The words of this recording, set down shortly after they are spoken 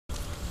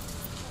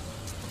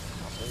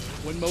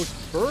When most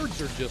birds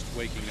are just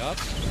waking up,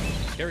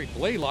 Cari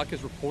Blalock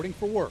is reporting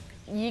for work.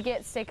 You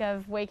get sick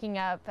of waking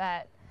up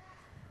at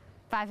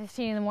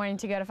 5:15 in the morning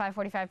to go to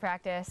 5:45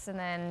 practice and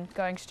then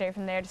going straight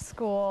from there to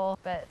school,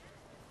 but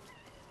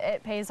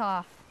it pays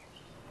off.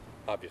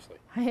 Obviously.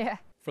 Yeah.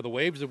 For the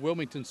Waves of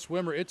Wilmington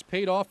swimmer, it's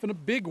paid off in a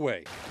big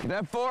way.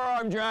 That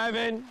forearm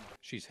driving.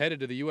 She's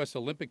headed to the U.S.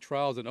 Olympic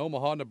trials in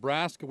Omaha,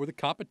 Nebraska, where the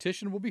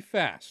competition will be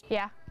fast.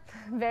 Yeah,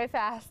 very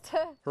fast.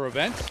 Her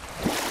events?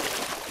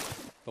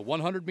 The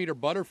 100-meter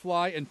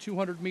butterfly and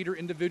 200-meter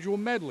individual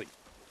medley.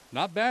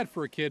 Not bad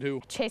for a kid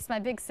who chased my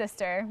big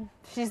sister.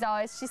 She's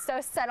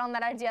so set on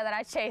that idea that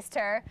I chased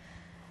her.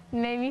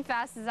 Made me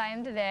fast as I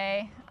am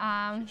today.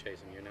 She's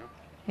chasing you now?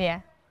 Yeah.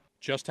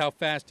 Just how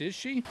fast is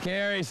she?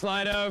 Cari,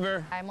 slide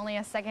over. I'm only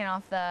a second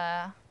off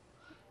the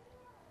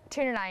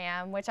 200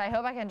 IM, which I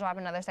hope I can drop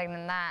another second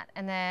in that.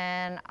 And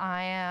then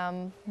I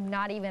am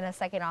not even a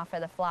second off for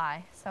the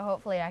fly, so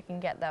hopefully I can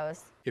get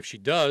those. If she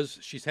does,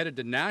 she's headed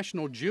to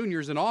National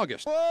Juniors in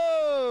August.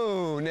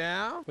 Whoa,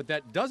 now. But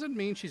that doesn't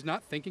mean she's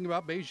not thinking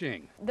about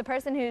Beijing. The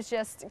person who's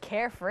just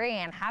carefree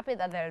and happy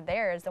that they're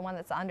there is the one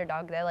that's the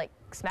underdog that like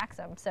smacks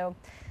them. So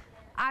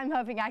I'm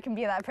hoping I can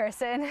be that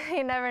person.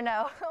 You never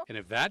know. And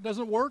if that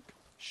doesn't work,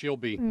 she'll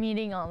be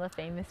meeting all the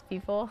famous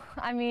people.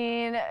 I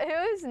mean,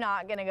 who's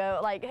not gonna go,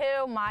 like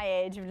who my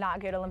age would not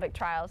go to Olympic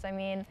trials? I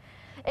mean,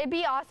 it'd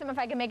be awesome if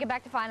I could make it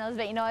back to finals,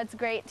 but you know, it's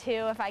great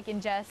too if I can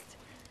just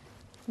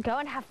go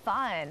and have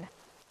fun.